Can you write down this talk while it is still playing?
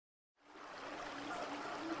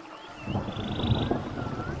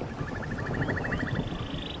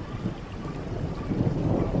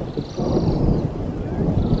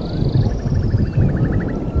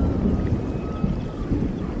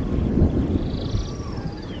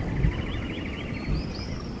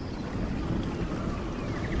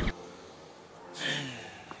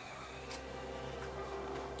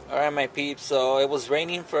Alright, my peeps, so it was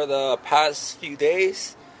raining for the past few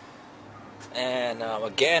days, and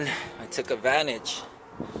again I took advantage.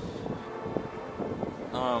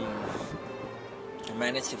 I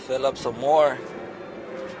managed to fill up some more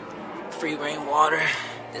free rainwater.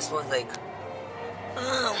 This one's like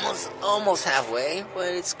almost halfway, but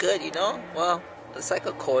it's good, you know. Well, it's like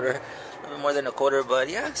a quarter, a little more than a quarter, but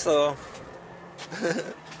yeah. So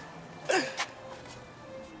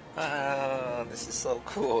this is so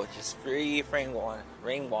cool. Just free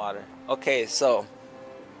rainwater. Okay, so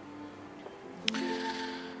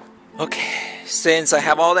since I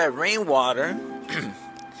have all that rainwater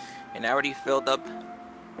and I already filled up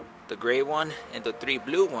the gray one and the 3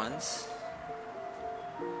 blue ones,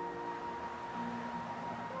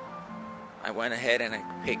 I went ahead and I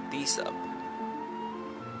picked these up,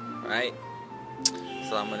 right?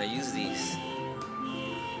 So I'm gonna use these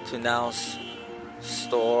to now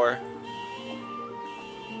store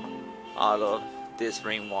all of this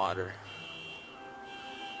rainwater.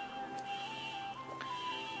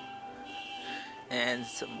 And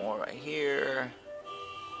some more right here.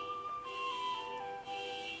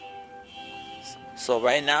 So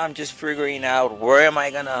right now I'm just figuring out where am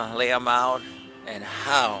I gonna lay them out and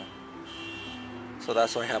how. So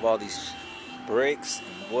that's why I have all these bricks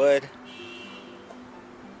and wood.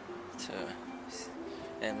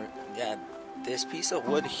 And yeah, this piece of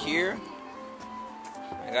wood here,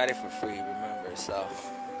 I got it for free, remember, so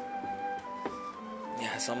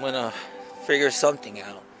yeah, so I'm gonna figure something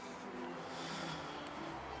out.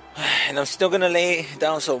 And I'm still gonna lay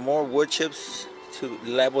down some more wood chips to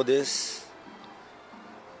level this.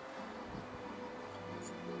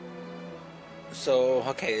 So,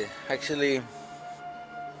 okay, actually,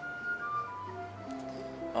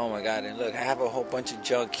 oh my god, and look, I have a whole bunch of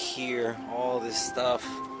junk here, all this stuff.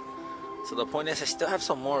 So the point is I still have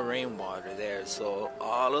some more rainwater there. So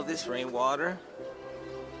all of this rainwater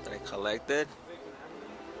that I collected,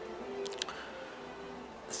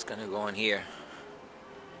 it's gonna go in here.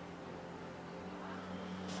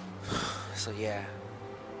 So yeah.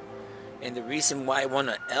 And the reason why I want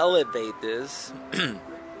to elevate this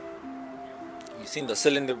using the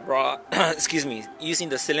cylinder using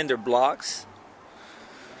the cylinder blocks,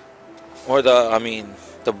 or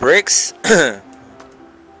the bricks,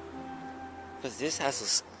 because this has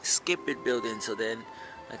a skip it built in, so then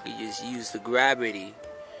I could just use the gravity,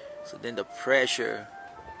 so then the pressure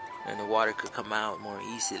and the water could come out more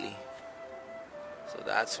easily. So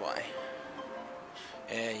that's why.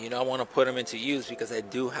 And you know, I want to put them into use because I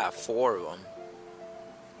do have 4 of them.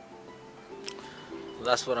 So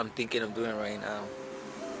that's what I'm thinking of doing right now.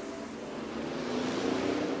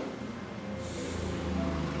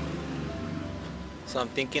 So I'm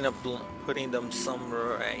thinking of putting them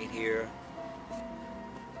somewhere right here,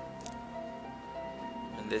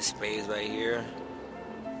 in this space right here.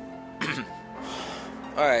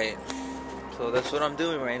 Alright, so that's what I'm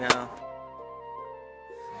doing right now.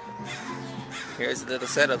 Here's the little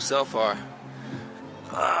setup so far.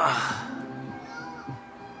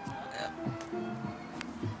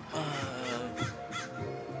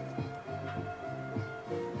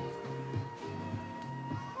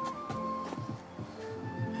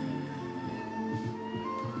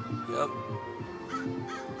 Yep.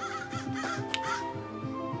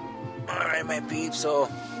 Alright, my peeps, so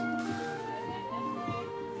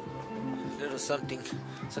little something.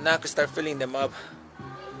 So now I can start filling them up.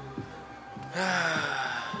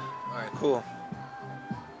 Alright, cool.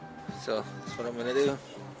 So that's what I'm gonna do.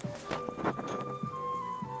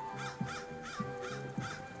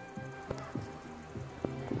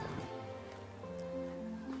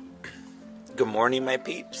 Good morning, my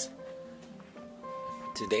peeps.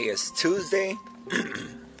 Today is Tuesday.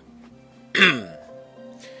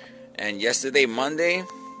 And yesterday, Monday,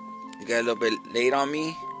 it got a little bit late on me.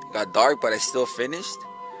 It got dark, but I still finished.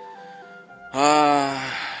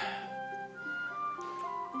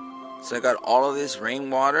 So I got all of this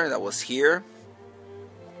rainwater that was here,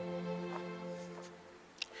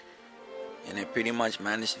 and I pretty much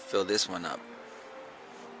managed to fill this one up.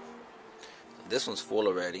 This one's full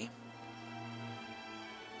already,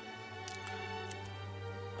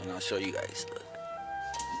 and I'll show you guys. Look.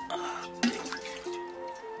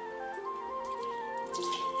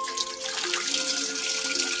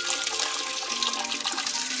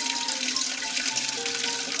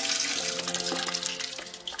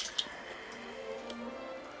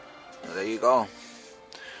 go.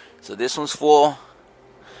 So this one's full,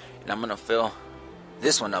 and I'm gonna fill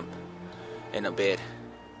this one up in a bit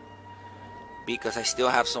because I still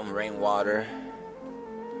have some rainwater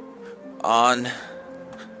on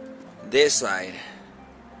this side.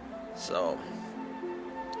 So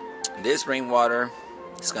this rainwater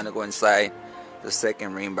is gonna go inside the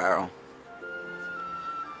second rain barrel.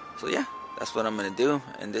 So yeah, that's what I'm gonna do.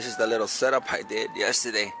 And this is the little setup I did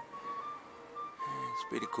yesterday. It's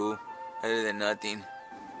pretty cool, better than nothing.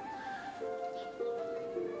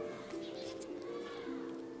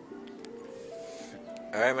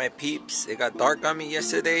 Alright my peeps, it got dark on me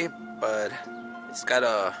yesterday, but it's got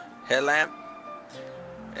a headlamp,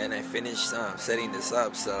 and I finished setting this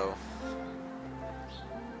up, so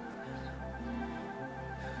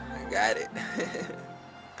I got it.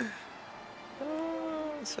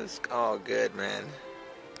 So it's all good, man.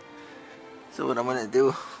 So what I'm gonna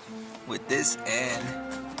do with this end,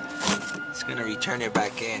 it's gonna return it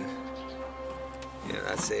back in. Yeah,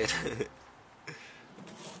 that's it.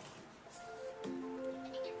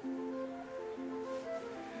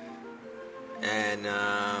 And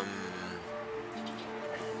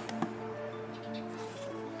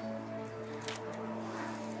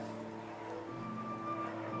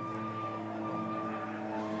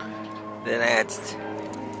then I had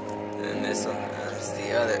and this one is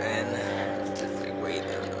the other end. Just like wait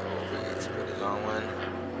over here. It's a pretty long one.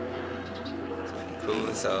 It's pretty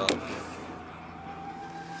cool. So,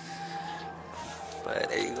 but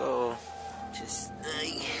there you go. Just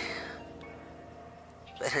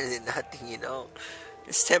better than nothing, you know.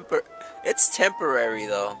 It's temporary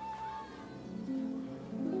though.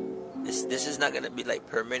 This is not gonna be like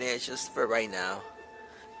permanent. It's just for right now,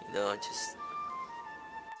 you know. Just